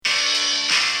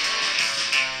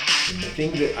And the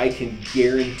thing that I can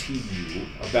guarantee you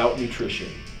about nutrition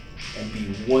and be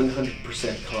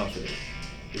 100% confident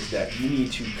is that you need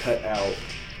to cut out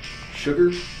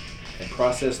sugar and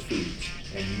processed foods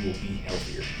and you will be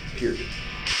healthier, period.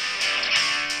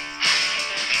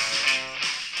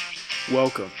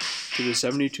 Welcome to the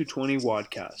 7220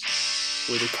 Wadcast,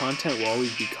 where the content will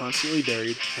always be constantly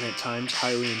varied and at times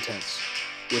highly intense,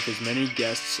 with as many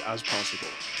guests as possible.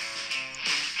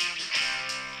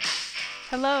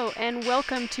 Hello, and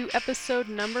welcome to episode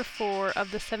number 4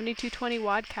 of the 7220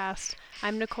 Wadcast.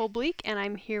 I'm Nicole Bleak, and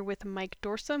I'm here with Mike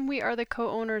Dorsum. We are the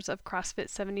co-owners of CrossFit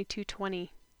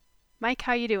 7220. Mike,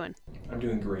 how you doing? I'm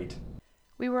doing great.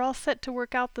 We were all set to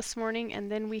work out this morning, and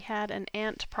then we had an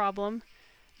ant problem.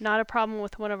 Not a problem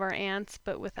with one of our ants,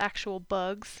 but with actual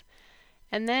bugs.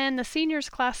 And then the seniors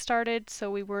class started, so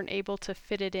we weren't able to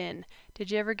fit it in. Did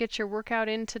you ever get your workout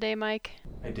in today, Mike?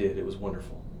 I did. It was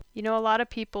wonderful. You know, a lot of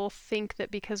people think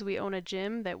that because we own a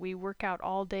gym that we work out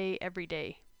all day, every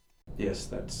day. Yes,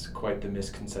 that's quite the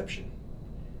misconception.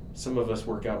 Some of us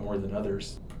work out more than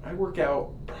others. I work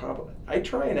out I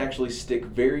try and actually stick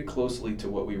very closely to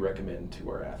what we recommend to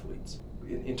our athletes.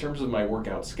 In terms of my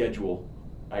workout schedule,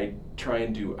 I try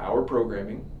and do our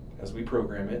programming as we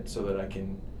program it so that I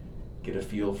can get a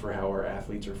feel for how our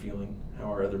athletes are feeling, how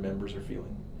our other members are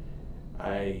feeling.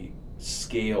 I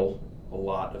scale a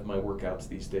lot of my workouts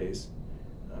these days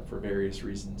for various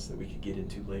reasons that we could get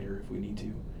into later if we need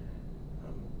to.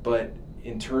 But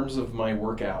in terms of my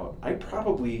workout, I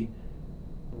probably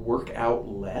work out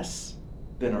less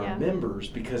than our members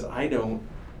because I don't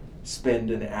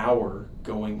spend an hour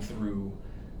going through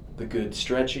the good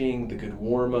stretching, the good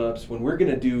warm-ups. When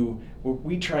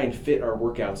we try and fit our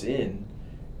workouts in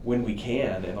when we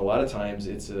can, and a lot of times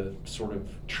it's a sort of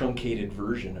truncated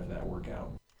version of that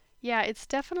workout. Yeah, it's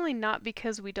definitely not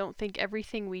because we don't think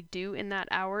everything we do in that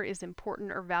hour is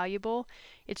important or valuable.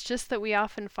 It's just that we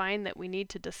often find that we need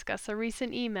to discuss a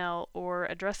recent email or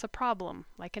address a problem,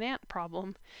 like an ant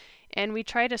problem. And we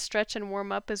try to stretch and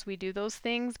warm up as we do those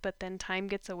things, but then time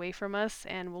gets away from us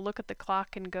and we'll look at the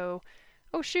clock and go,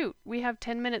 oh shoot, we have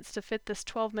 10 minutes to fit this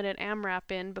 12-minute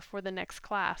AMRAP in before the next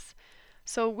class.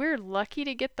 So we're lucky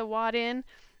to get the WOD in.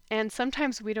 And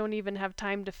sometimes we don't even have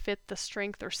time to fit the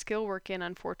strength or skill work in,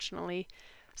 unfortunately.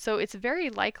 So it's very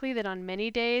likely that on many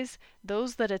days,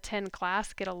 those that attend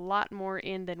class get a lot more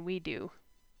in than we do.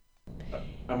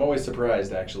 I'm always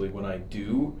surprised, actually, when I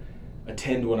do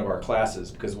attend one of our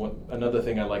classes, because another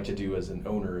thing I like to do as an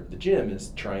owner of the gym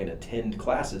is try and attend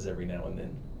classes every now and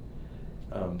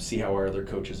then. See how our other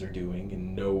coaches are doing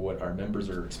and know what our members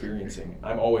are experiencing.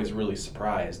 I'm always really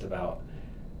surprised about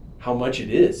how much it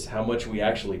is, how much we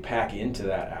actually pack into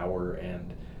that hour,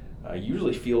 and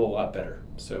usually feel a lot better.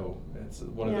 So it's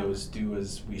one of those do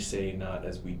as we say, not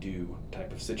as we do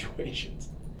type of situations.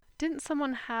 Didn't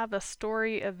someone have a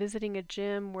story of visiting a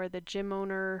gym where the gym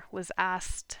owner was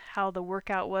asked how the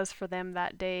workout was for them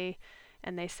that day,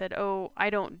 and they said, oh,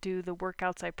 I don't do the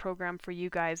workouts I program for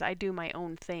you guys, I do my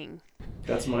own thing?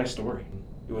 That's my story.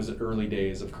 It was the early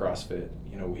days of CrossFit.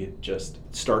 You know, we had just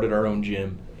started our own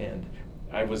gym, and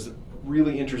I was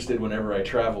really interested whenever I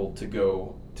traveled to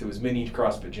go to as many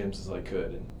CrossFit gyms as I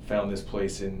could, and found this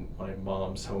place in my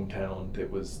mom's hometown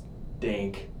that was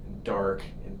dank and dark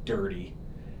and dirty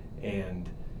and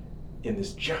in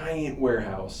this giant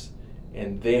warehouse,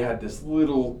 and they had this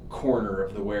little corner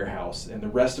of the warehouse and the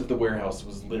rest of the warehouse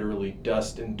was literally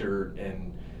dust and dirt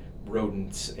and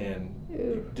rodents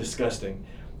and disgusting.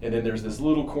 And then there's this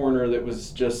little corner that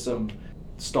was just some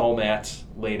stall mats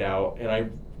laid out, and I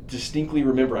distinctly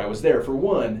remember I was there. For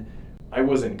one, I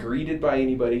wasn't greeted by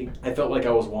anybody. I felt like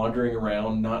I was wandering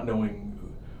around not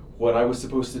knowing what I was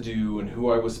supposed to do and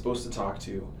who I was supposed to talk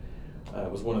to. It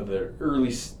was one of the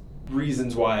early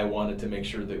reasons why I wanted to make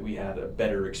sure that we had a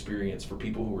better experience for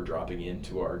people who were dropping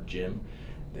into our gym.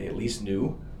 They at least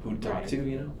knew who to talk to,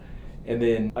 you know. And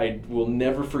then I will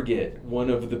never forget, one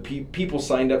of the people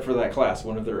signed up for that class,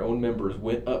 one of their own members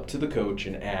went up to the coach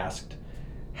and asked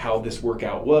how this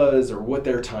workout was, or what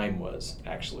their time was,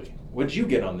 actually. What did you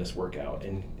get on this workout?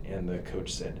 And the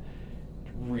coach said,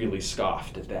 really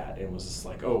scoffed at that, and was just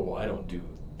like, oh, well, I don't do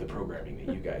the programming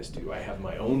that you guys do. I have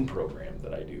my own program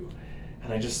that I do.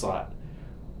 And I just thought,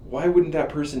 why wouldn't that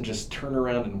person just turn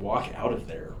around and walk out of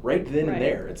there right then and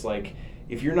there? It's like,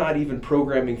 if you're not even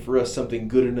programming for us something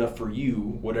good enough for you,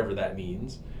 whatever that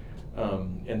means.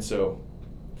 And so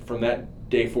from that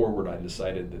day forward, I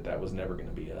decided that was never going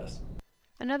to be us.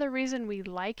 Another reason we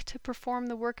like to perform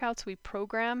the workouts we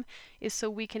program is so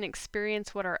we can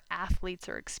experience what our athletes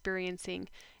are experiencing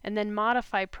and then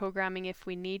modify programming if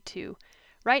we need to.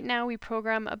 Right now we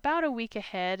program about a week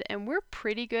ahead, and we're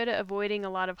pretty good at avoiding a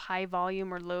lot of high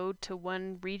volume or load to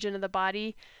one region of the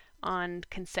body on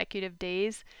consecutive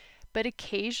days. But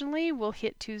occasionally we'll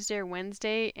hit Tuesday or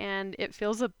Wednesday and it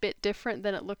feels a bit different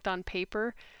than it looked on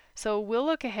paper. So we'll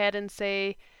look ahead and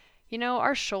say,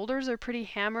 our shoulders are pretty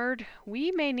hammered.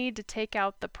 We may need to take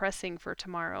out the pressing for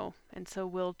tomorrow. And so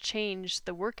we'll change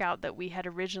the workout that we had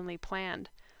originally planned.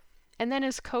 And then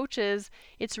as coaches,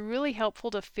 it's really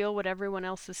helpful to feel what everyone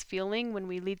else is feeling when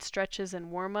we lead stretches and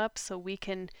warm up so we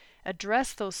can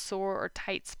address those sore or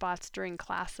tight spots during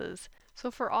classes.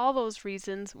 So for all those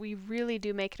reasons, we really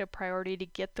do make it a priority to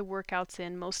get the workouts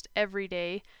in most every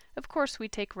day. Of course, we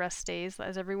take rest days,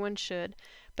 as everyone should,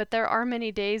 but there are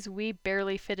many days we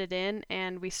barely fit it in,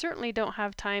 and we certainly don't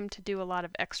have time to do a lot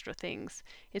of extra things.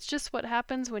 It's just what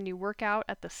happens when you work out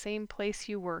at the same place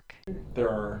you work. There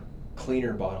are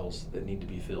cleaner bottles that need to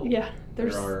be filled. Yeah,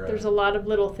 there's a lot of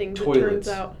little things, it turns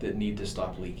out. That need to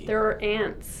stop leaking. There are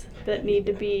ants that need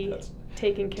to be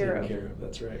taken care of.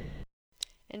 That's right.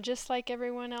 And just like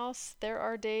everyone else, there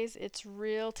are days it's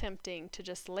real tempting to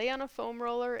just lay on a foam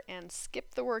roller and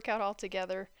skip the workout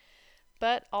altogether.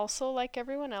 But also, like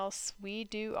everyone else, we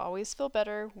do always feel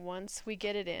better once we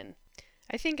get it in.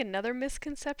 I think another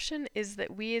misconception is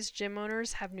that we as gym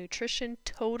owners have nutrition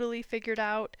totally figured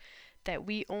out, that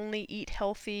we only eat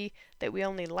healthy, that we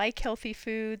only like healthy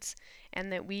foods,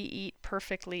 and that we eat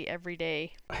perfectly every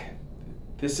day.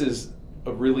 This is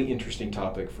a really interesting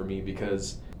topic for me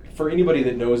because for anybody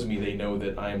that knows me, they know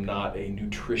that I am not a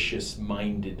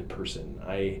nutritious-minded person.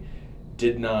 I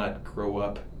did not grow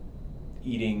up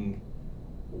eating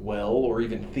well or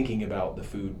even thinking about the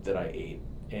food that I ate.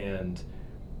 And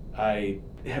I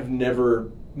have never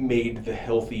made the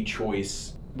healthy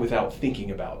choice without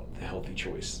thinking about the healthy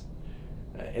choice.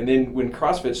 And then when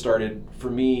CrossFit started, for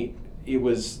me, it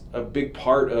was a big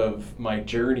part of my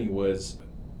journey was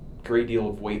a great deal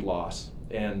of weight loss.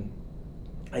 And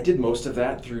I did most of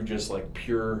that through just like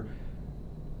pure,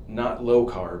 not low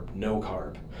carb, no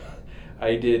carb.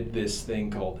 I did this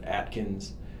thing called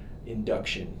Atkins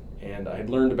induction, and I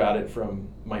learned about it from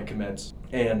Mike Kometz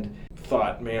and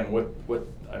thought, man, what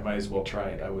I might as well try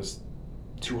it. I was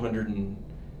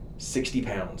 260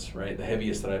 pounds, right? The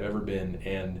heaviest that I've ever been,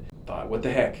 and thought, what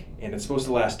the heck? And it's supposed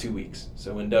to last 2 weeks.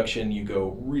 So induction, you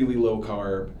go really low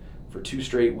carb for 2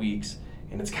 straight weeks,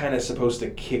 and it's kind of supposed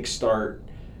to kickstart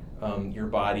your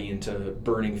body into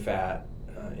burning fat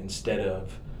instead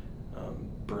of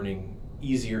burning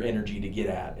easier energy to get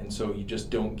at. And so you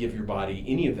just don't give your body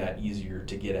any of that easier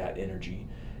to get at energy,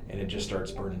 and it just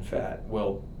starts burning fat.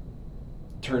 Well,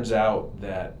 turns out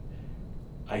that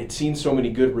I had seen so many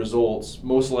good results,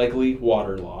 most likely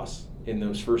water loss, in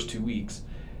those first 2 weeks,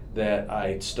 that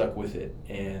I stuck with it.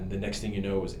 And the next thing you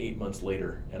know, it was 8 months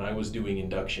later, and I was doing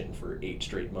induction for 8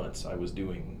 straight months. I was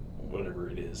doing whatever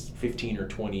it is, 15 or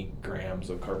 20 grams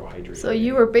of carbohydrate. So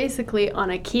you were basically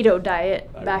on a keto diet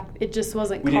back. It just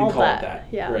wasn't called that. We didn't call it that.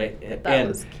 Yeah, right? That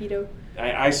was keto.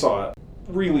 I saw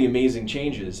really amazing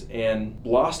changes and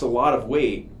lost a lot of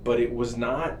weight, but it was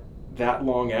not that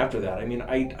long after that. I mean,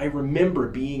 I remember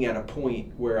being at a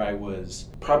point where I was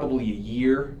probably a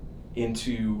year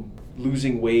into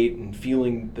losing weight and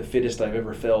feeling the fittest I've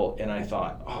ever felt, and I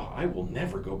thought, I will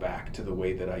never go back to the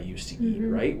way that I used to eat,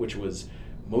 right? Which was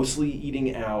mostly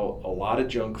eating out, a lot of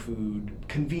junk food,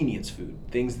 convenience food,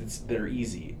 things that are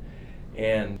easy.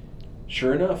 And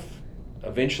sure enough,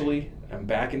 eventually I'm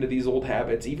back into these old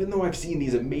habits, even though I've seen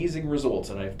these amazing results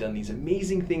and I've done these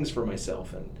amazing things for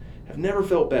myself and have never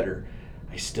felt better.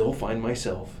 I still find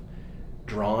myself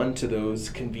drawn to those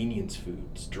convenience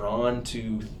foods, drawn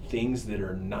to things that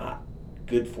are not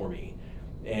good for me.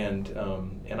 And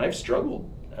I've struggled.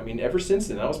 I mean, ever since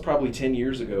then. That was probably 10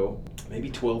 years ago, maybe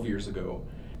 12 years ago.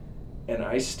 And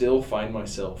I still find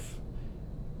myself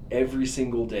every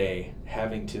single day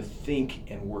having to think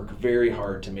and work very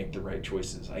hard to make the right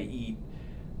choices. I eat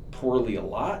poorly a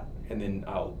lot, and then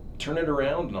I'll turn it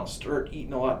around and I'll start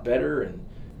eating a lot better. And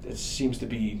it seems to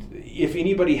be, if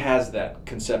anybody has that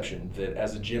conception that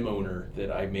as a gym owner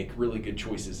that I make really good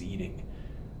choices eating,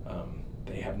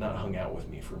 they have not hung out with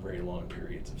me for very long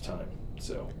periods of time.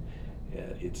 So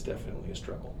it's definitely a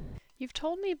struggle. You've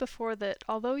told me before that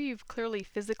although you've clearly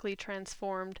physically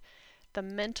transformed, the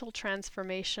mental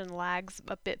transformation lags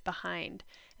a bit behind,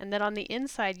 and that on the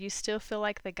inside you still feel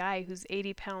like the guy who's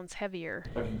 80 pounds heavier.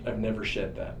 I've never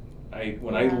shed that.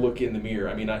 When I look in the mirror,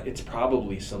 I mean, it's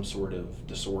probably some sort of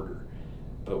disorder,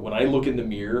 but when I look in the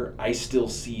mirror, I still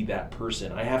see that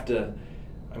person.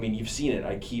 You've seen it.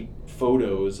 I keep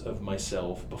photos of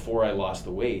myself before I lost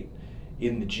the weight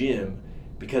in the gym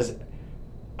because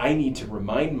I need to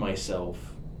remind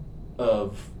myself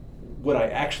of what I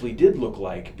actually did look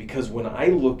like, because when I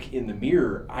look in the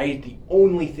mirror, the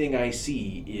only thing I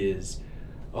see is,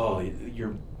 oh,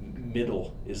 your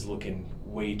middle is looking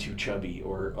way too chubby,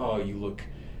 or oh, you look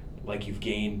like you've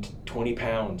gained 20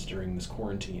 pounds during this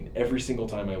quarantine every single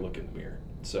time I look in the mirror.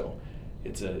 So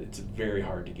it's very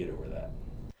hard to get over that.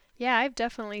 Yeah, I've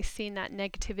definitely seen that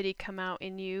negativity come out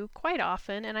in you quite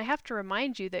often, and I have to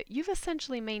remind you that you've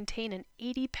essentially maintained an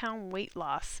 80-pound weight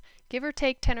loss, give or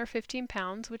take 10 or 15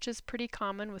 pounds, which is pretty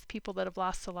common with people that have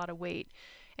lost a lot of weight.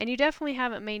 And you definitely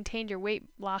haven't maintained your weight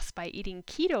loss by eating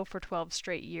keto for 12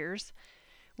 straight years.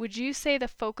 Would you say the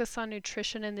focus on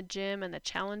nutrition in the gym and the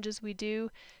challenges we do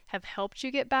have helped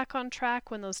you get back on track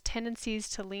when those tendencies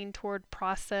to lean toward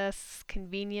processed,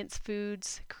 convenience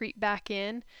foods creep back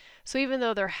in? So even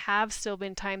though there have still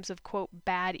been times of, quote,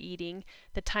 bad eating,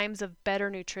 the times of better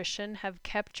nutrition have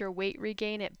kept your weight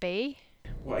regain at bay?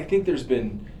 Well, I think there's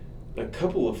been a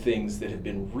couple of things that have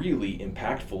been really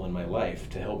impactful in my life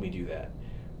to help me do that.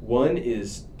 One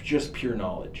is just pure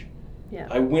knowledge. Yeah.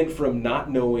 I went from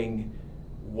not knowing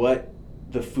what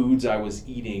the foods I was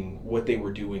eating, what they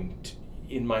were doing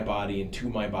in my body and to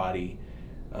my body,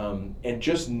 and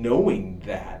just knowing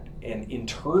that and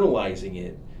internalizing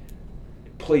it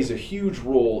plays a huge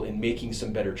role in making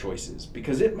some better choices,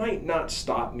 because it might not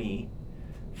stop me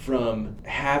from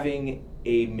having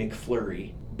a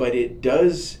McFlurry, but it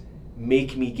does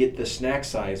make me get the snack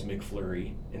size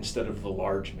McFlurry instead of the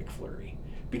large McFlurry,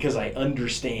 because I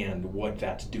understand what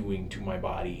that's doing to my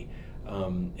body,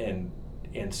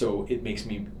 and so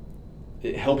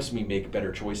it helps me make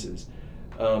better choices.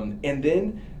 And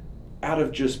then out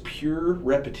of just pure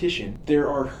repetition, there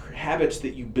are habits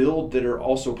that you build that are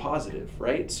also positive,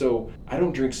 right? So I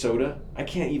don't drink soda. I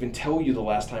can't even tell you the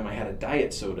last time I had a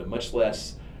diet soda, much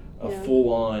less a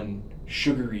full-on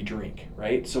sugary drink,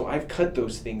 right? So I've cut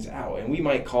those things out, and we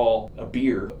might call a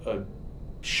beer a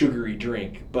sugary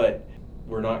drink, but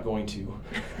we're not going to.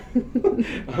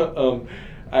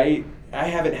 I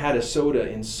haven't had a soda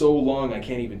in so long I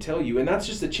can't even tell you, and that's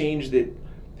just a change that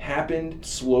happened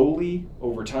slowly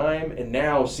over time, and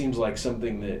now seems like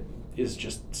something that is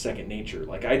just second nature.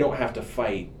 Like, I don't have to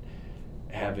fight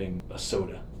having a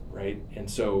soda, right? And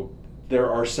so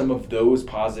there are some of those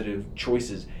positive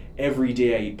choices. Every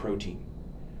day I eat protein.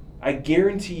 I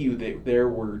guarantee you that there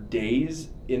were days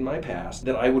in my past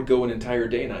that I would go an entire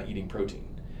day not eating protein.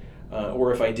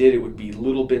 Or if I did, it would be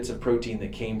little bits of protein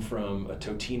that came from a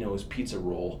Totino's pizza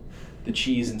roll. The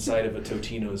cheese inside of a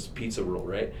Totino's pizza roll,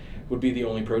 right, would be the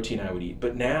only protein I would eat.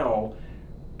 But now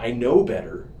I know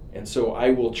better, and so I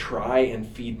will try and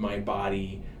feed my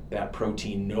body that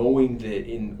protein, knowing that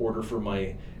in order for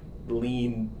my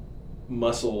lean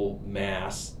muscle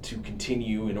mass to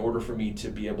continue, in order for me to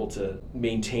be able to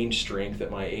maintain strength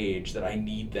at my age, that I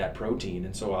need that protein.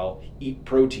 And so I'll eat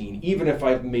protein even if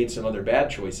I've made some other bad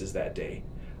choices that day.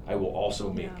 I will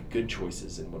also make good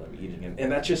choices in what I'm eating,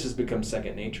 and that just has become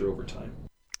second nature over time.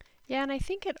 Yeah, and I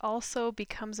think it also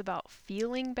becomes about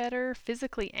feeling better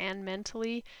physically and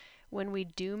mentally when we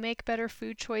do make better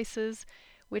food choices,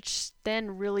 which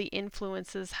then really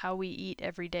influences how we eat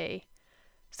every day.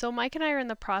 So Mike and I are in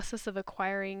the process of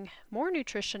acquiring more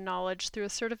nutrition knowledge through a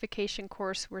certification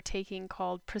course we're taking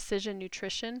called Precision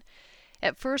Nutrition.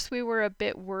 At first we were a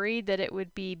bit worried that it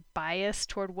would be biased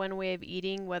toward one way of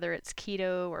eating, whether it's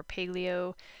keto or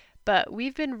paleo, but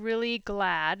we've been really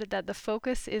glad that the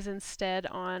focus is instead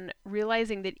on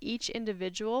realizing that each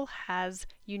individual has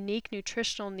unique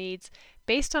nutritional needs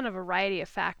based on a variety of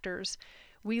factors.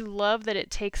 We love that it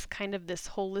takes kind of this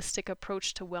holistic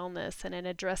approach to wellness, and it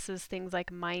addresses things like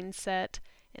mindset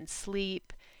and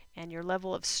sleep and your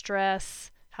level of stress,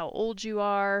 how old you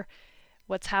are,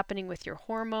 what's happening with your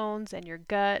hormones and your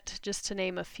gut, just to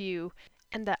name a few,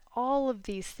 and that all of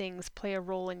these things play a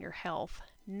role in your health,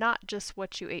 not just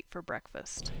what you ate for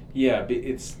breakfast. Yeah,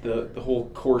 it's the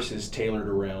whole course is tailored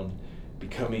around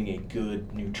becoming a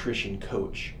good nutrition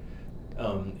coach,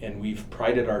 and we've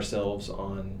prided ourselves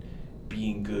on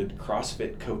being good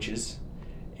CrossFit coaches,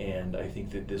 and I think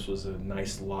that this was a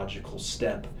nice logical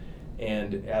step.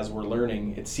 And as we're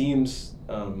learning, it seems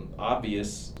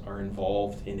obvious are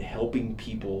involved in helping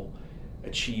people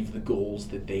achieve the goals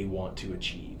that they want to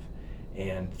achieve.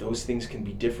 And those things can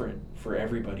be different for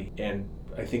everybody. And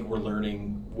I think we're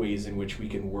learning ways in which we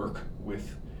can work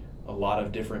with a lot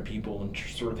of different people and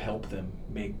sort of help them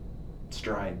make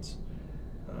strides.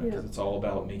 Because it's all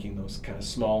about making those kind of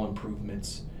small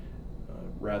improvements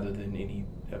rather than any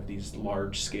of these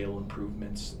large-scale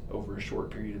improvements over a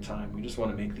short period of time. We just want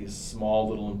to make these small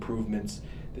little improvements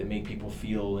that make people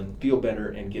feel better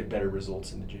and get better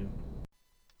results in the gym.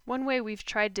 One way we've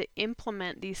tried to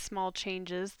implement these small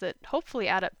changes that hopefully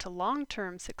add up to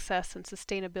long-term success and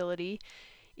sustainability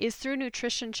is through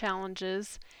nutrition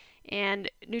challenges. And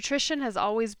nutrition has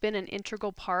always been an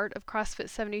integral part of CrossFit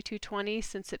 7220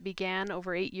 since it began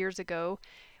over 8 years ago.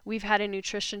 We've had a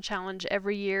nutrition challenge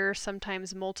every year,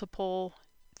 sometimes multiple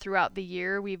throughout the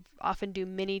year. We often do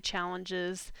mini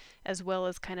challenges as well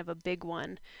as kind of a big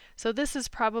one. So this is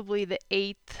probably the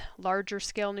 8th larger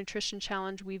scale nutrition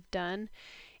challenge we've done.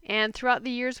 And throughout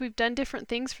the years, we've done different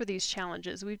things for these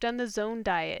challenges. We've done the zone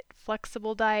diet,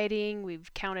 flexible dieting,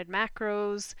 we've counted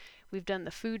macros, we've done the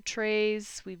food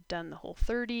trays, we've done the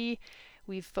Whole30,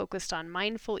 we've focused on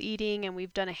mindful eating, and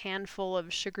we've done a handful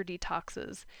of sugar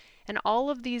detoxes. And all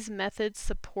of these methods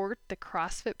support the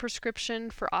CrossFit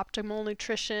prescription for optimal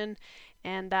nutrition,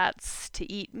 and that's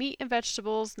to eat meat and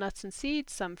vegetables, nuts and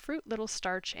seeds, some fruit, little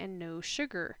starch, and no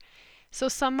sugar. So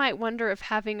some might wonder if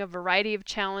having a variety of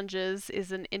challenges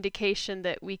is an indication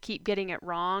that we keep getting it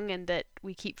wrong and that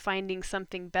we keep finding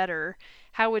something better.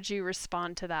 How would you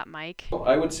respond to that, Mike? Well,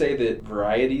 I would say that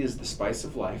variety is the spice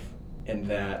of life, and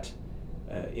that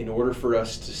in order for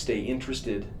us to stay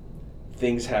interested,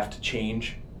 things have to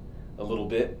change a little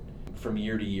bit from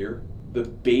year to year. The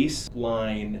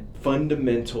baseline,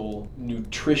 fundamental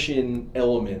nutrition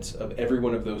elements of every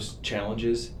one of those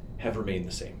challenges have remained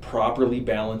the same. Properly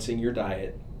balancing your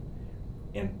diet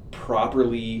and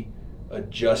properly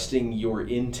adjusting your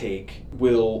intake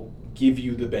will give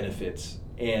you the benefits.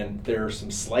 And there are some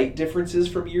slight differences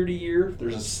from year to year.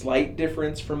 There's a slight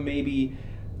difference from maybe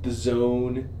the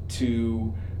zone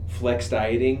to flex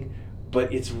dieting,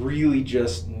 but it's really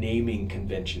just naming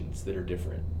conventions that are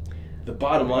different. The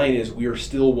bottom line is we are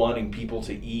still wanting people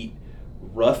to eat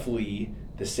roughly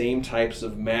the same types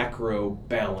of macro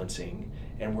balancing,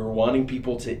 and we're wanting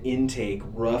people to intake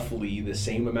roughly the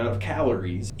same amount of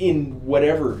calories in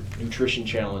whatever nutrition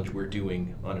challenge we're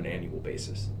doing on an annual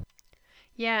basis.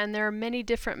 Yeah, and there are many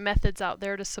different methods out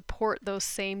there to support those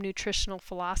same nutritional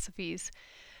philosophies.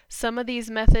 Some of these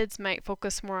methods might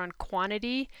focus more on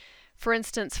quantity. For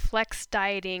instance, flex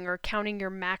dieting or counting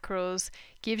your macros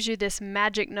gives you this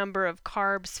magic number of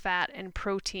carbs, fat, and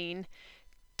protein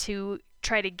to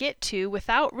try to get to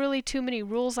without really too many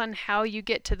rules on how you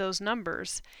get to those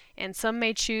numbers. And some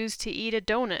may choose to eat a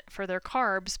donut for their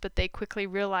carbs, but they quickly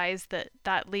realize that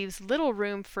that leaves little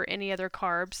room for any other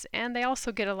carbs, and they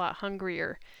also get a lot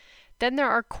hungrier. Then there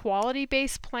are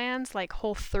quality-based plans like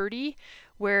Whole30,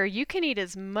 where you can eat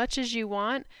as much as you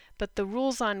want, but the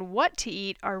rules on what to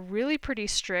eat are really pretty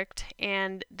strict,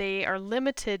 and they are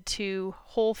limited to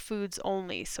whole foods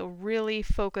only, so really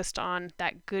focused on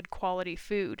that good quality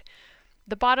food.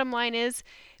 The bottom line is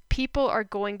people are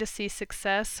going to see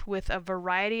success with a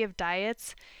variety of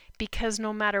diets because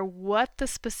no matter what the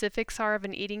specifics are of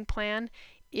an eating plan,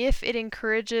 if it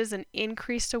encourages an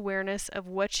increased awareness of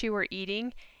what you are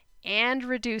eating and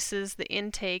reduces the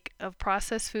intake of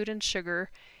processed food and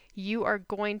sugar, you are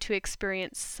going to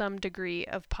experience some degree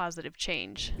of positive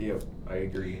change. Yep, I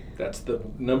agree. That's the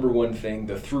number one thing,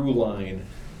 the through line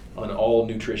on all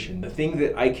nutrition. The thing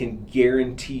that I can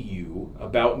guarantee you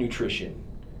about nutrition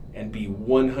and be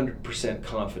 100%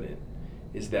 confident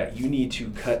is that you need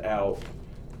to cut out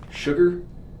sugar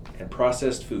and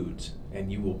processed foods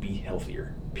and you will be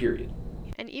healthier, period.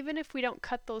 And even if we don't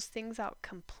cut those things out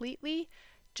completely,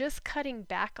 just cutting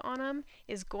back on them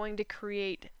is going to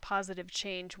create positive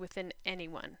change within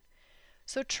anyone.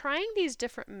 So trying these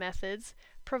different methods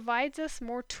provides us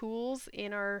more tools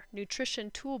in our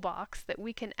nutrition toolbox that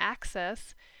we can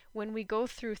access when we go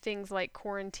through things like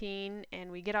quarantine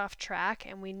and we get off track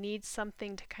and we need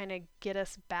something to kind of get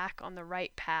us back on the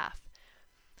right path.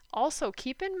 Also,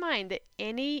 keep in mind that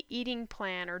any eating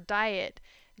plan or diet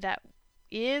that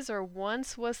is or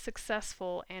once was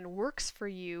successful and works for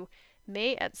you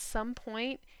may at some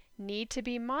point need to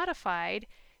be modified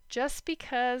just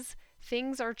because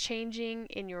things are changing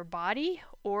in your body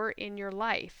or in your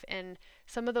life. And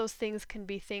some of those things can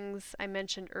be things I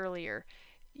mentioned earlier.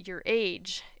 Your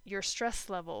age, your stress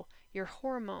level, your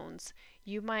hormones.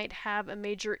 You might have a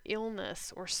major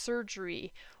illness or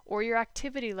surgery, or your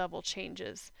activity level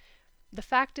changes. The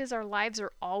fact is our lives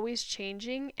are always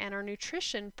changing, and our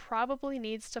nutrition probably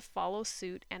needs to follow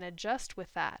suit and adjust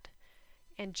with that.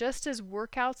 And just as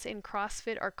workouts in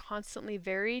CrossFit are constantly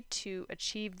varied to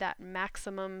achieve that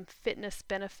maximum fitness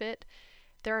benefit,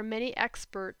 there are many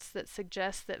experts that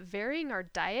suggest that varying our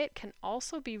diet can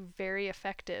also be very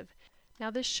effective. Now,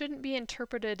 this shouldn't be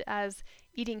interpreted as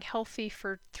eating healthy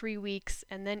for 3 weeks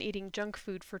and then eating junk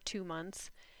food for 2 months.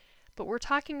 But we're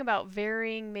talking about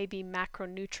varying maybe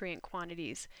macronutrient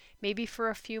quantities. Maybe for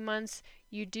a few months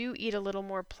you do eat a little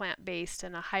more plant-based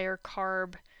and a higher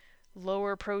carb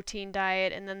lower protein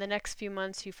diet, and then the next few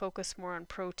months you focus more on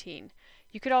protein.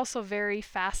 You could also vary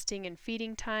fasting and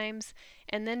feeding times,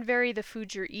 and then vary the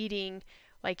foods you're eating,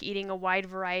 like eating a wide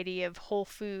variety of whole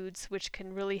foods, which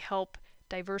can really help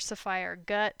diversify our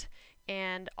gut,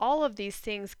 and all of these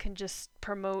things can just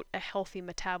promote a healthy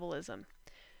metabolism.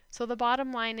 So the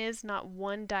bottom line is not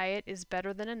one diet is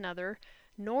better than another,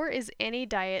 nor is any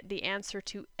diet the answer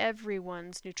to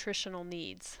everyone's nutritional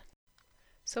needs.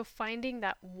 So finding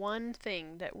that one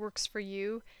thing that works for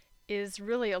you is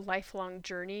really a lifelong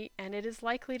journey, and it is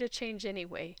likely to change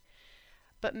anyway.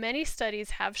 But many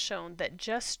studies have shown that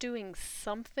just doing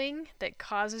something that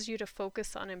causes you to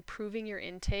focus on improving your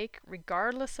intake,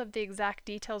 regardless of the exact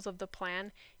details of the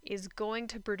plan, is going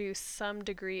to produce some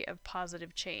degree of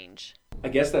positive change. I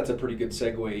guess that's a pretty good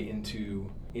segue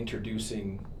into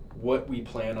introducing what we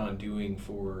plan on doing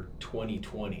for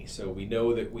 2020. So we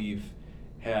know that we've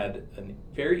had a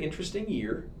very interesting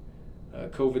year.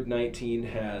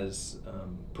 COVID-19 has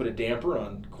put a damper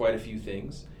on quite a few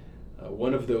things.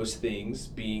 One of those things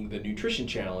being the nutrition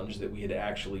challenge that we had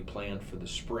actually planned for the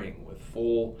spring, with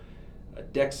full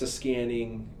DEXA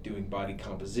scanning, doing body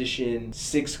composition,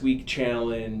 6-week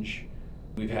challenge.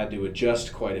 We've had to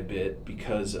adjust quite a bit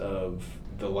because of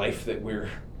the life that we're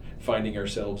finding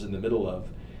ourselves in the middle of.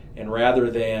 And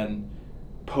rather than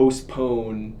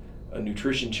postpone a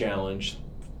nutrition challenge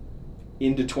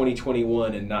into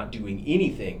 2021 and not doing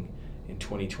anything in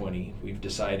 2020, we've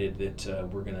decided that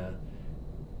we're going to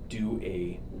do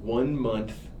a 1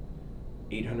 month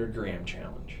 800 gram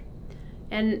challenge.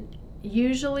 And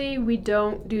usually we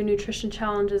don't do nutrition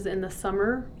challenges in the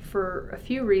summer for a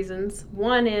few reasons.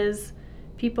 One is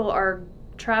people are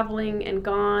traveling and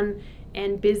gone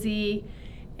and busy,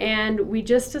 and we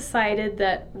just decided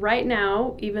that right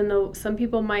now, even though some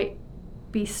people might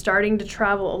be starting to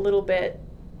travel a little bit,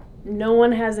 no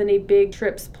one has any big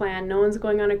trips planned, no one's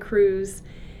going on a cruise,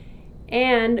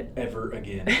 and ever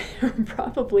again.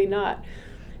 Probably not.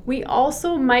 We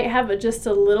also might have just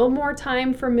a little more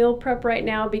time for meal prep right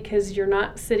now because you're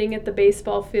not sitting at the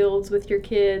baseball fields with your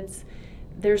kids.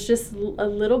 There's just a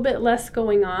little bit less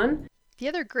going on. The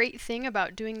other great thing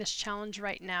about doing this challenge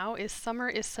right now is summer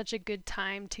is such a good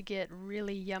time to get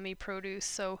really yummy produce,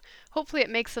 so hopefully it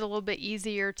makes it a little bit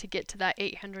easier to get to that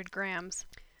 800 grams.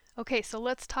 Okay, so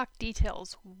let's talk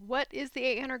details. What is the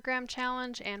 800 gram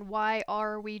challenge and why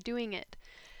are we doing it?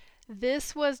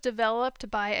 This was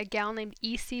developed by a gal named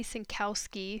E.C.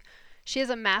 Synkowski. She has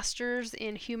a master's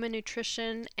in human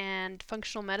nutrition and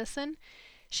functional medicine.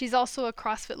 She's also a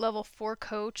CrossFit Level 4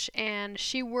 coach, and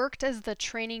she worked as the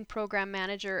training program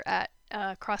manager at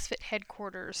CrossFit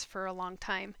headquarters for a long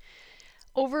time.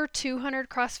 Over 200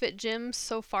 CrossFit gyms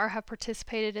so far have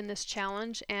participated in this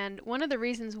challenge, and one of the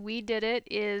reasons we did it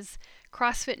is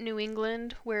CrossFit New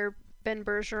England, where Ben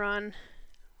Bergeron,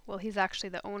 well, he's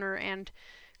actually the owner and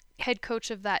head coach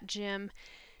of that gym.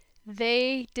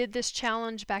 They did this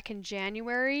challenge back in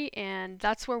January, and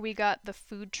that's where we got the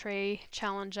food tray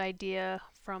challenge idea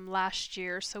from last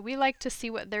year. So we like to see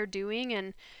what they're doing,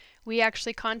 and we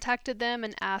actually contacted them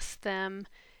and asked them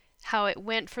how it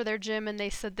went for their gym, and they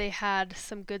said they had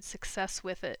some good success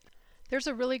with it. There's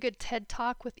a really good TED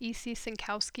Talk with E.C.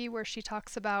 Synkowski where she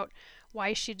talks about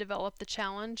why she developed the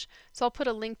challenge. So I'll put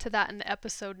a link to that in the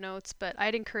episode notes, but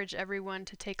I'd encourage everyone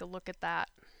to take a look at that.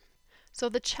 So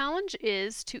the challenge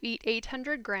is to eat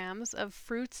 800 grams of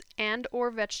fruits and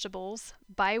or vegetables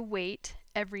by weight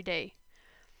every day.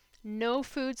 No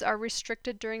foods are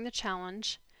restricted during the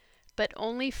challenge, but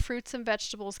only fruits and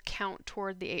vegetables count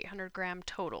toward the 800 gram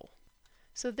total.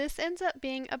 So this ends up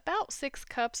being about 6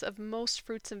 cups of most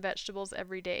fruits and vegetables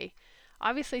every day.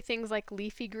 Obviously things like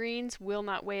leafy greens will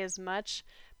not weigh as much,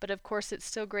 but of course it's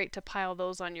still great to pile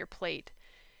those on your plate.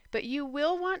 But you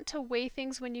will want to weigh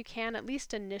things when you can, at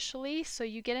least initially, so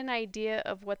you get an idea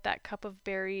of what that cup of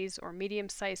berries or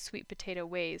medium-sized sweet potato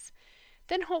weighs.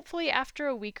 Then hopefully after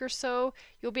a week or so,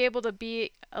 you'll be able to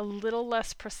be a little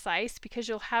less precise because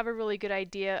you'll have a really good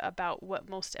idea about what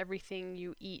most everything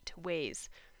you eat weighs.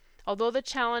 Although the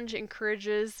challenge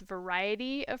encourages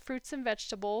variety of fruits and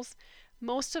vegetables,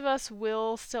 most of us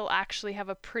will still actually have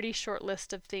a pretty short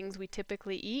list of things we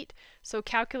typically eat, so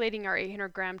calculating our 800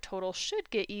 gram total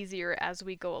should get easier as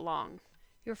we go along.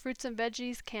 Your fruits and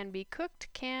veggies can be cooked,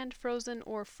 canned, frozen,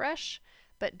 or fresh,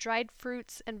 but dried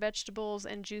fruits and vegetables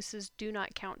and juices do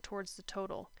not count towards the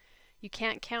total. You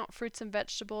can't count fruits and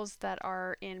vegetables that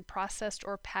are in processed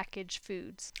or packaged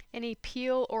foods. Any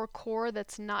peel or core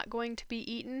that's not going to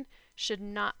be eaten should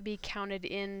not be counted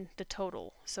in the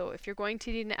total. So if you're going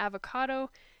to eat an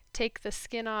avocado, take the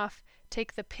skin off,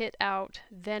 take the pit out,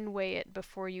 then weigh it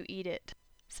before you eat it.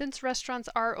 Since restaurants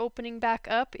are opening back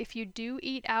up, if you do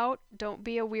eat out, don't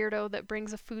be a weirdo that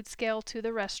brings a food scale to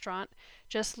the restaurant.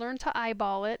 Just learn to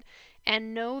eyeball it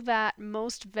and know that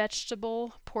most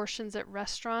vegetable portions at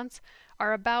restaurants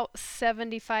are about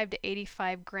 75 to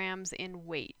 85 grams in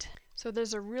weight. So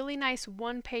there's a really nice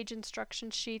one-page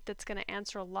instruction sheet that's going to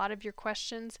answer a lot of your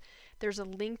questions. There's a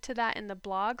link to that in the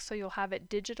blog, so you'll have it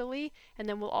digitally, and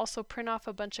then we'll also print off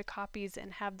a bunch of copies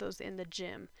and have those in the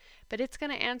gym. But it's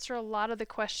going to answer a lot of the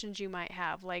questions you might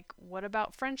have, like what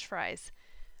about French fries?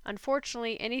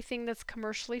 Unfortunately, anything that's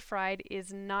commercially fried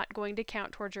is not going to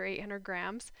count towards your 800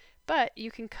 grams, but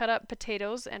you can cut up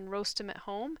potatoes and roast them at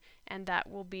home, and that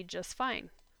will be just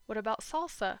fine. What about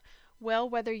salsa? Well,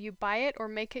 whether you buy it or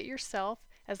make it yourself,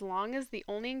 as long as the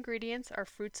only ingredients are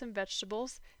fruits and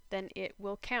vegetables, then it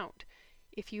will count.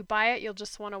 If you buy it, you'll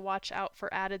just want to watch out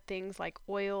for added things like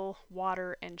oil,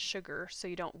 water, and sugar, so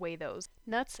you don't weigh those.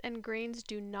 Nuts and grains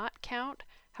do not count.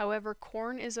 However,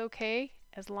 corn is okay,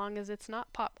 as long as it's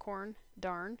not popcorn,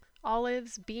 darn.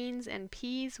 Olives, beans, and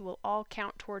peas will all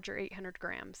count towards your 800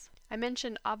 grams. I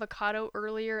mentioned avocado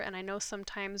earlier, and I know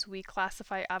sometimes we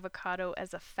classify avocado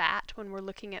as a fat when we're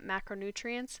looking at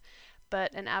macronutrients,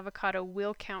 but an avocado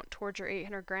will count towards your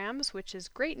 800 grams, which is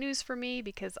great news for me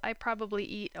because I probably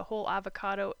eat a whole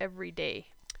avocado every day.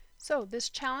 So this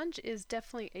challenge is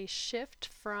definitely a shift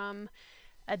from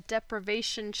a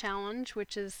deprivation challenge,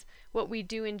 which is what we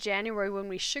do in January when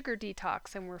we sugar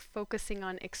detox and we're focusing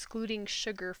on excluding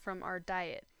sugar from our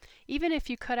diet. Even if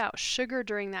you cut out sugar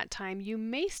during that time, you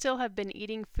may still have been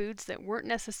eating foods that weren't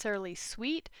necessarily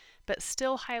sweet, but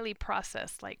still highly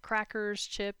processed, like crackers,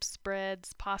 chips,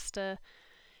 breads, pasta.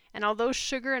 And although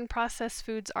sugar and processed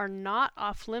foods are not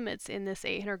off limits in this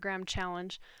 800 gram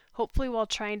challenge, hopefully while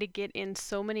trying to get in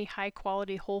so many high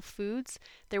quality whole foods,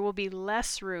 there will be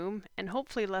less room and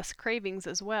hopefully less cravings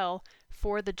as well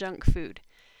for the junk food.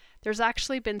 There's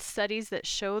actually been studies that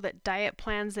show that diet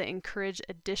plans that encourage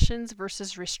additions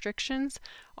versus restrictions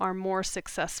are more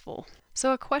successful.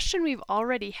 So a question we've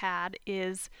already had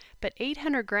is, but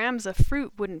 800 grams of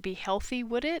fruit wouldn't be healthy,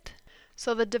 would it?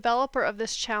 So the developer of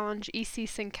this challenge, E.C.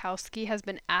 Sinkowski, has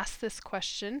been asked this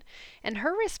question, and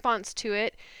her response to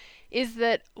it is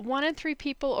that 1 in 3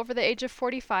 people over the age of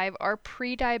 45 are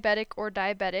pre-diabetic or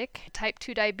diabetic. Type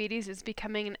 2 diabetes is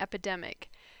becoming an epidemic.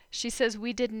 She says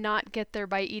we did not get there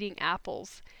by eating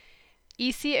apples.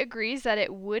 EC agrees that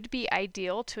it would be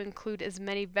ideal to include as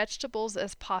many vegetables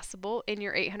as possible in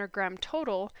your 800 gram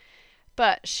total,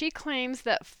 but she claims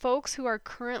that folks who are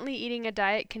currently eating a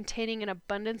diet containing an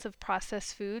abundance of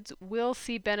processed foods will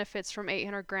see benefits from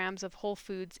 800 grams of whole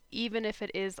foods, even if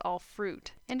it is all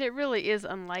fruit. And it really is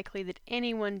unlikely that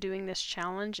anyone doing this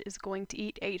challenge is going to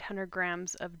eat 800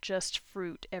 grams of just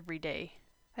fruit every day.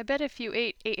 I bet if you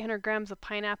ate 800 grams of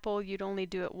pineapple, you'd only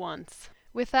do it once.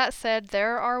 With that said,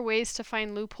 there are ways to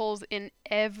find loopholes in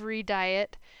every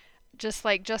diet, just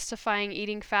like justifying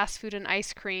eating fast food and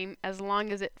ice cream as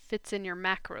long as it fits in your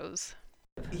macros.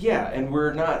 Yeah, and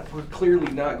we're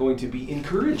clearly not going to be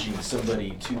encouraging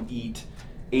somebody to eat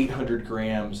 800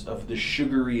 grams of the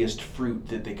sugariest fruit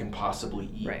that they can possibly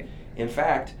eat. Right. In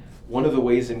fact, one of the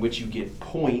ways in which you get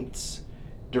points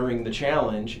during the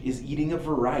challenge is eating a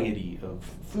variety of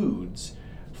foods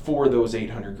for those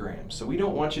 800 grams. So we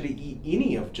don't want you to eat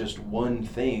any of just one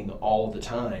thing all the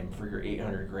time for your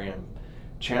 800 gram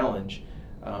challenge.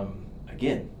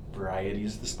 Again, variety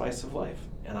is the spice of life.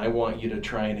 And I want you to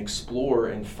try and explore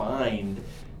and find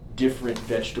different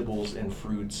vegetables and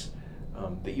fruits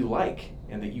that you like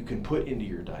and that you can put into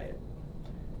your diet.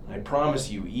 I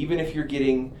promise you, even if you're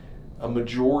getting a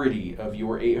majority of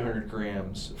your 800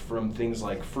 grams from things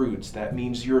like fruits, that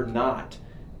means you're not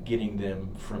getting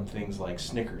them from things like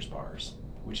Snickers bars,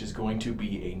 which is going to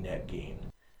be a net gain.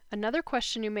 Another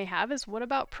question you may have is, what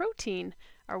about protein?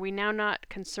 Are we now not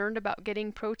concerned about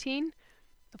getting protein?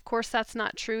 Of course, that's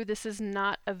not true. This is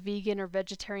not a vegan or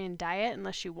vegetarian diet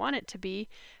unless you want it to be,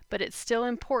 but it's still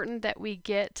important that we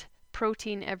get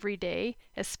protein every day,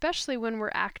 especially when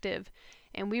we're active.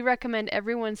 And we recommend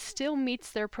everyone still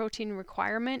meets their protein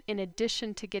requirement in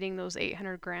addition to getting those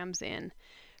 800 grams in.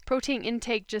 Protein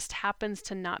intake just happens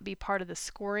to not be part of the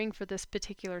scoring for this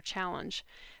particular challenge,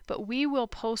 but we will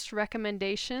post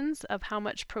recommendations of how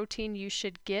much protein you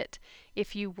should get.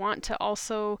 If you want to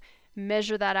also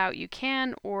measure that out, you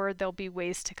can, or there'll be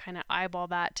ways to kind of eyeball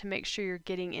that to make sure you're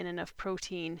getting in enough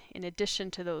protein in addition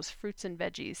to those fruits and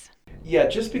veggies. Yeah,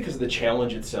 just because the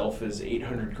challenge itself is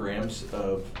 800 grams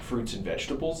of fruits and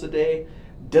vegetables a day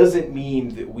doesn't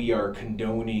mean that we are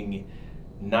condoning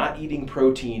not eating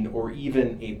protein or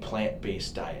even a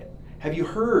plant-based diet. Have you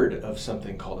heard of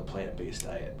something called a plant-based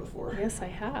diet before? Yes, I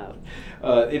have.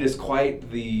 It is quite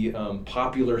the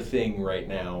popular thing right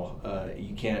now.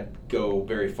 You can't go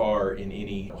very far in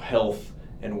any health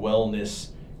and wellness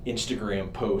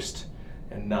Instagram post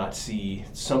and not see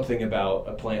something about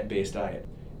a plant-based diet.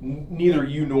 Neither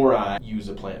you nor I use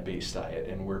a plant-based diet,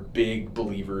 and we're big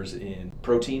believers in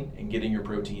protein and getting your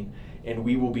protein, and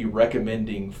we will be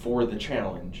recommending for the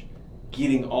challenge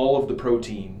getting all of the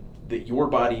protein that your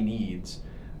body needs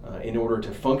in order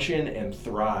to function and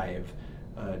thrive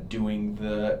doing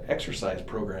the exercise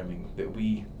programming that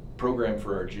we program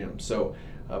for our gym. So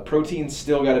protein's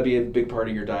still got to be a big part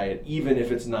of your diet, even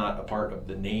if it's not a part of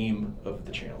the name of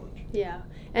the challenge. Yeah.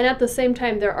 And at the same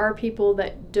time, there are people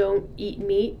that don't eat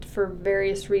meat for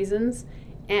various reasons,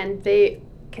 and they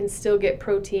can still get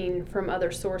protein from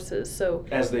other sources. So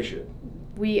As they should.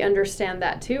 we understand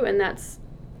that too, and that's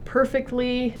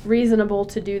perfectly reasonable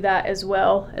to do that as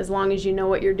well, as long as you know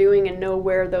what you're doing and know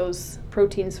where those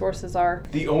protein sources are.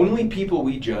 The only people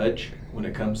we judge when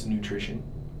it comes to nutrition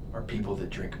are people that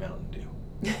drink Mountain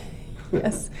Dew.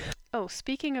 Yes. Oh,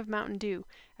 speaking of Mountain Dew,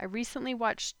 I recently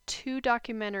watched 2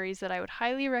 documentaries that I would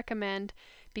highly recommend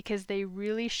because they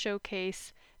really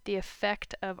showcase the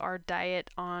effect of our diet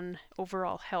on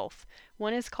overall health.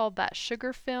 One is called That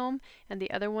Sugar Film, and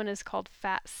the other one is called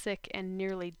Fat, Sick, and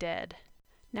Nearly Dead.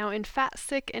 Now, in Fat,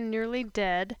 Sick, and Nearly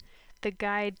Dead, the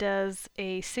guy does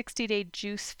a 60-day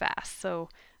juice fast. So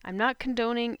I'm not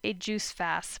condoning a juice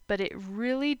fast, but it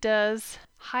really does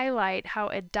highlight how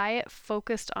a diet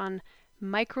focused on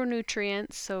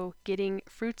micronutrients, so getting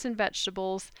fruits and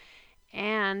vegetables,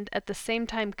 and at the same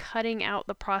time cutting out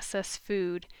the processed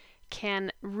food,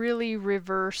 can really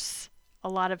reverse a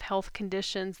lot of health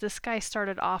conditions. This guy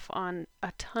started off on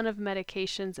a ton of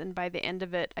medications, and by the end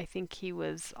of it, I think he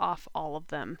was off all of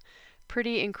them.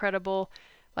 Pretty incredible.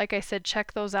 Like I said,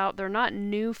 check those out. They're not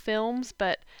new films,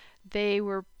 but they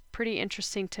were pretty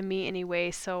interesting to me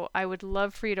anyway, so I would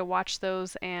love for you to watch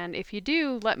those, and if you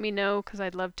do, let me know, because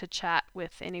I'd love to chat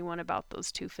with anyone about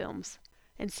those 2 films.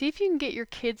 And see if you can get your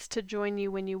kids to join you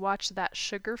when you watch That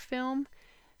Sugar Film.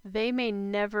 They may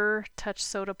never touch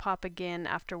soda pop again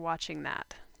after watching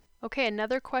that. Okay,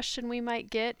 another question we might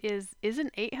get is,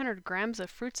 isn't 800 grams of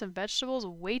fruits and vegetables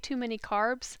way too many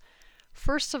carbs?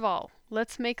 First of all,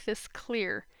 let's make this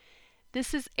clear.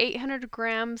 This is 800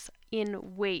 grams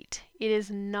in weight. It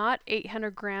is not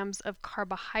 800 grams of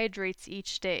carbohydrates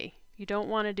each day. You don't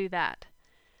want to do that.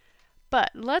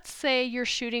 But let's say you're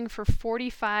shooting for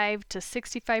 45 to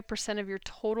 65% of your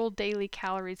total daily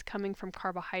calories coming from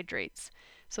carbohydrates.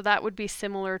 So that would be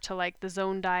similar to like the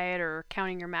zone diet or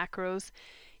counting your macros.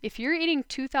 If you're eating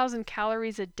 2,000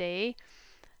 calories a day,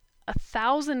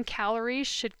 1,000 calories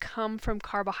should come from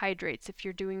carbohydrates if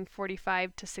you're doing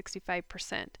 45 to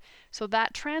 65%. So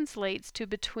that translates to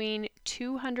between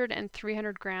 200 and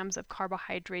 300 grams of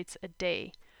carbohydrates a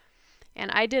day.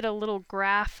 And I did a little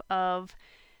graph of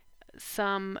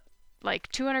some like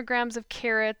 200 grams of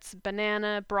carrots,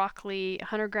 banana, broccoli,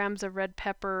 100 grams of red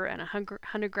pepper, and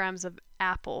 100 grams of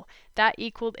apple. That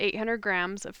equaled 800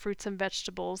 grams of fruits and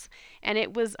vegetables, and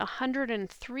it was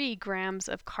 103 grams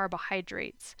of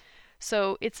carbohydrates.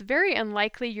 So it's very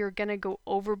unlikely you're going to go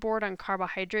overboard on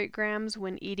carbohydrate grams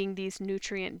when eating these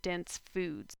nutrient-dense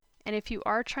foods. And if you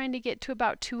are trying to get to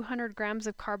about 200 grams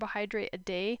of carbohydrate a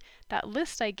day, that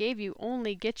list I gave you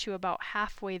only gets you about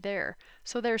halfway there.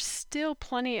 So there's still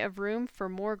plenty of room for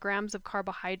more grams of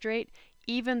carbohydrate,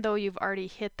 even though you've already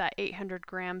hit that 800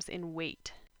 grams in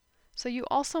weight. So you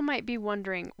also might be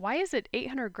wondering, why is it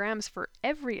 800 grams for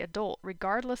every adult,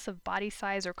 regardless of body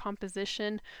size or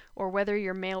composition, or whether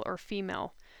you're male or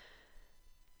female?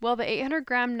 Well, the 800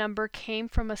 gram number came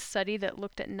from a study that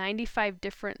looked at 95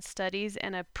 different studies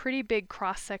and a pretty big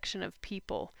cross-section of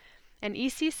people. And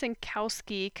E.C.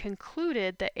 Synkowski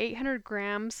concluded that 800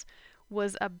 grams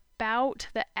was about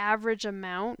the average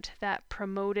amount that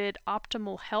promoted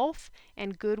optimal health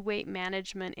and good weight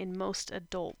management in most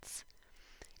adults.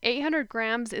 800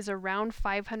 grams is around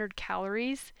 500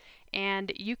 calories,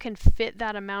 and you can fit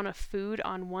that amount of food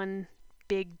on one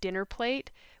big dinner plate,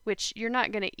 which you're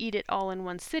not going to eat it all in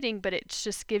one sitting, but it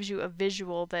just gives you a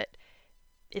visual that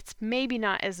it's maybe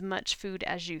not as much food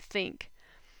as you think.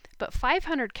 But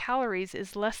 500 calories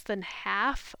is less than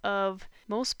half of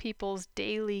most people's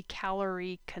daily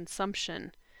calorie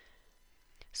consumption.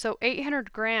 So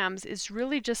 800 grams is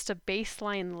really just a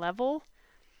baseline level.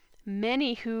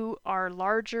 Many who are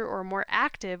larger or more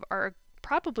active are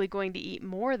probably going to eat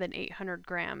more than 800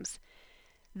 grams.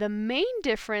 The main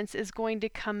difference is going to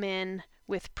come in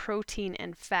with protein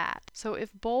and fat. So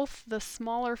if both the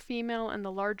smaller female and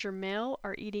the larger male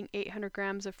are eating 800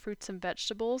 grams of fruits and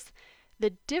vegetables, the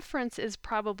difference is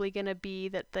probably going to be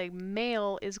that the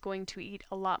male is going to eat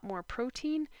a lot more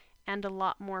protein and a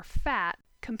lot more fat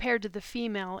compared to the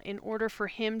female in order for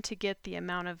him to get the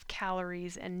amount of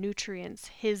calories and nutrients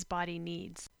his body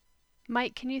needs.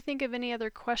 Mike, can you think of any other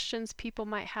questions people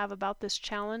might have about this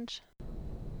challenge?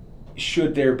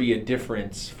 Should there be a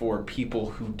difference for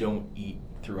people who don't eat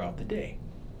throughout the day?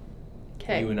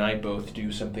 Okay. You and I both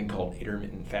do something called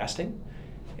intermittent fasting,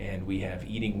 and we have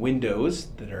eating windows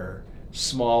that are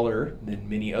smaller than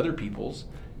many other people's.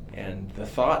 And the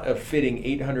thought of fitting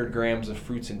 800 grams of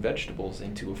fruits and vegetables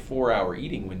into a 4-hour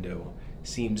eating window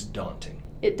seems daunting.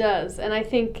 It does, and I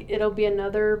think it'll be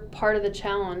another part of the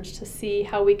challenge to see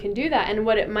how we can do that. And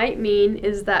what it might mean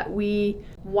is that we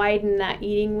widen that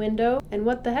eating window, and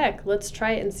what the heck, let's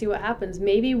try it and see what happens.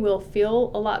 Maybe we'll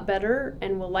feel a lot better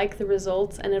and we'll like the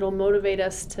results, and it'll motivate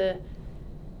us to,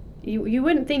 you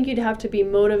wouldn't think you'd have to be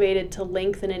motivated to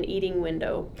lengthen an eating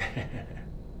window.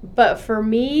 But for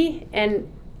me,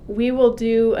 and we will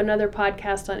do another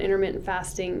podcast on intermittent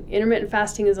fasting. Intermittent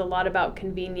fasting is a lot about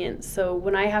convenience. So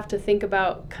when I have to think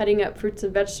about cutting up fruits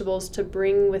and vegetables to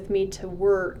bring with me to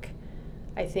work,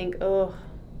 I think, oh,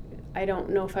 I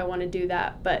don't know if I want to do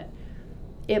that. But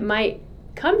it might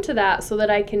come to that so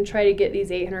that I can try to get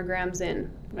these 800 grams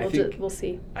in. We'll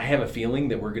see. I have a feeling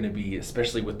that we're going to be,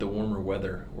 especially with the warmer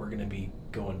weather, we're going to be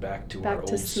going back to our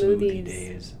old smoothie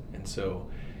days. And so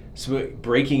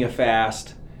breaking a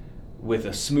fast with a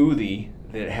smoothie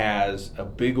that has a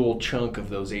big old chunk of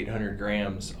those 800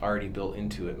 grams already built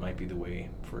into it might be the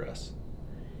way for us.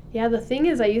 Yeah, the thing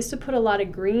is, I used to put a lot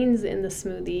of greens in the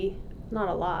smoothie. Not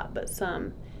a lot, but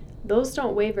some. Those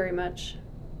don't weigh very much.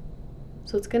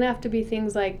 So it's going to have to be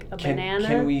things like a banana.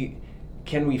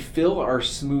 Can we fill our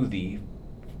smoothie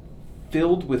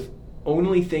filled with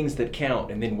only things that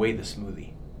count and then weigh the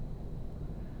smoothie?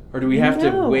 Or do we have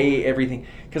to weigh everything?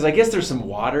 Because I guess there's some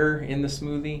water in the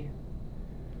smoothie.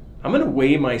 I'm going to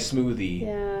weigh my smoothie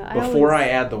before I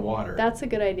add the water. That's a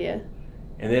good idea.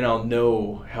 And then I'll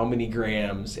know how many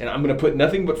grams. And I'm going to put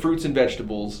nothing but fruits and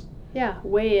vegetables. Yeah,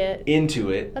 weigh it. Into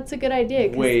it. That's a good idea,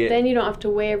 because then you don't have to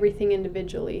weigh everything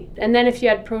individually. And then if you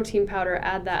add protein powder,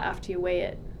 add that after you weigh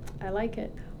it. I like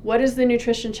it. What does the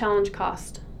nutrition challenge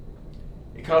cost?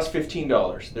 It costs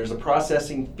 $15. There's a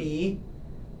processing fee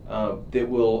that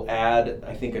will add,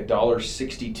 I think,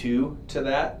 $1.62 to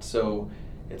that. So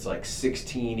it's like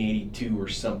 $16.82 or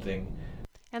something.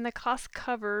 And the cost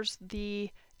covers the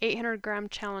 800 gram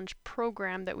challenge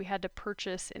program that we had to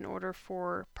purchase in order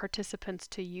for participants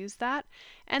to use that.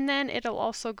 And then it'll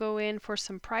also go in for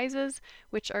some prizes,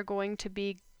 which are going to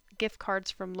be gift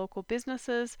cards from local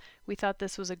businesses. We thought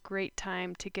this was a great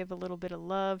time to give a little bit of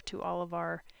love to all of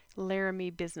our Laramie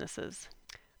businesses.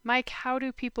 Mike, how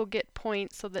do people get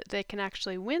points so that they can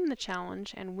actually win the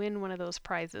challenge and win one of those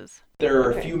prizes? There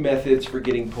are a few methods for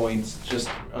getting points. Just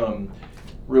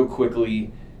real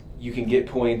quickly, you can get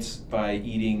points by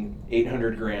eating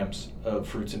 800 grams of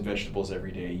fruits and vegetables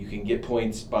every day. You can get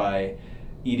points by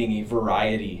eating a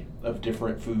variety of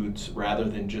different foods rather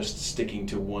than just sticking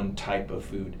to one type of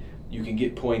food. You can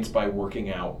get points by working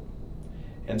out.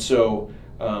 And so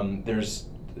there's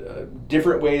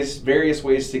different ways, various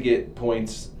ways to get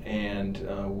points, and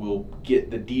we'll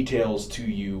get the details to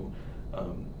you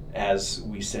as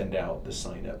we send out the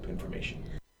sign-up information.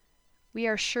 We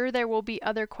are sure there will be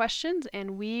other questions,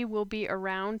 and we will be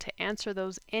around to answer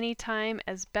those anytime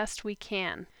as best we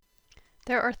can.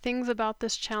 There are things about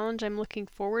this challenge I'm looking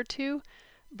forward to,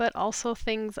 but also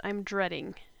things I'm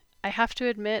dreading. I have to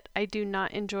admit, I do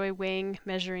not enjoy weighing,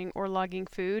 measuring, or logging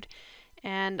food,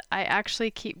 and I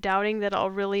actually keep doubting that I'll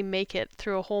really make it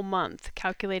through a whole month,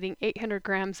 calculating 800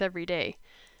 grams every day.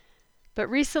 But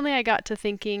recently I got to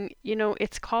thinking,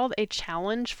 it's called a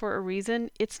challenge for a reason.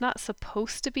 It's not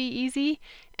supposed to be easy,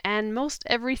 and most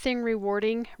everything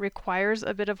rewarding requires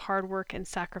a bit of hard work and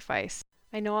sacrifice.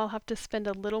 I know I'll have to spend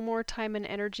a little more time and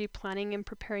energy planning and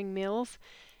preparing meals,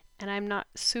 and I'm not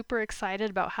super excited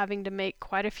about having to make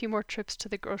quite a few more trips to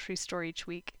the grocery store each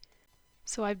week.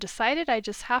 So I've decided I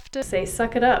just have to say,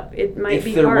 suck it up. It might be hard.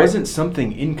 If there wasn't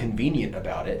something inconvenient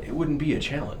about it, it wouldn't be a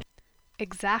challenge.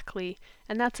 Exactly.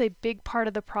 And that's a big part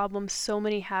of the problem so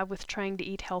many have with trying to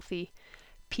eat healthy.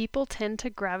 People tend to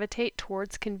gravitate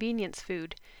towards convenience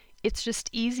food. It's just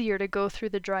easier to go through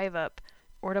the drive-up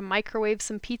or to microwave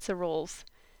some pizza rolls.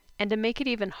 And to make it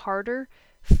even harder,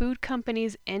 food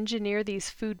companies engineer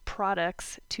these food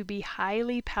products to be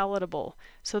highly palatable,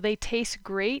 so they taste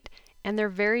great and they're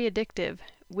very addictive,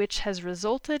 which has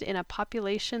resulted in a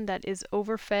population that is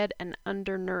overfed and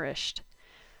undernourished.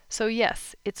 So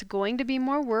yes, it's going to be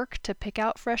more work to pick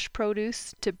out fresh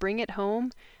produce, to bring it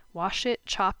home, wash it,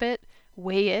 chop it,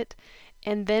 weigh it,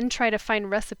 and then try to find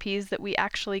recipes that we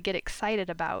actually get excited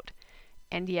about.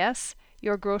 And yes,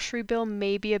 your grocery bill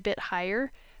may be a bit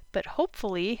higher, but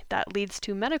hopefully that leads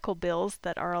to medical bills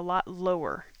that are a lot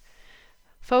lower.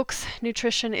 Folks,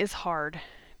 nutrition is hard,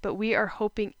 but we are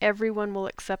hoping everyone will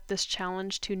accept this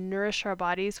challenge to nourish our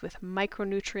bodies with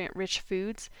micronutrient-rich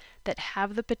foods that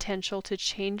have the potential to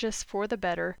change us for the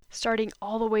better, starting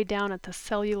all the way down at the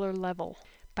cellular level.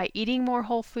 By eating more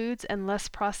whole foods and less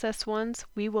processed ones,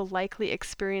 we will likely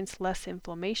experience less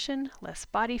inflammation, less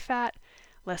body fat,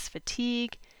 less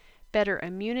fatigue, better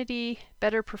immunity,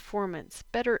 better performance,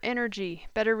 better energy,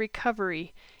 better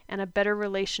recovery, and a better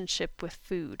relationship with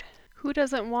food. Who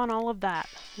doesn't want all of that?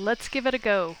 Let's give it a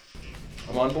go.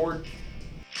 I'm on board.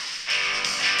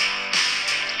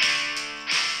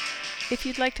 If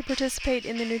you'd like to participate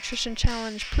in the Nutrition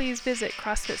Challenge, please visit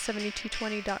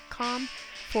CrossFit7220.com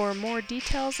for more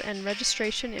details and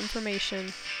registration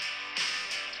information.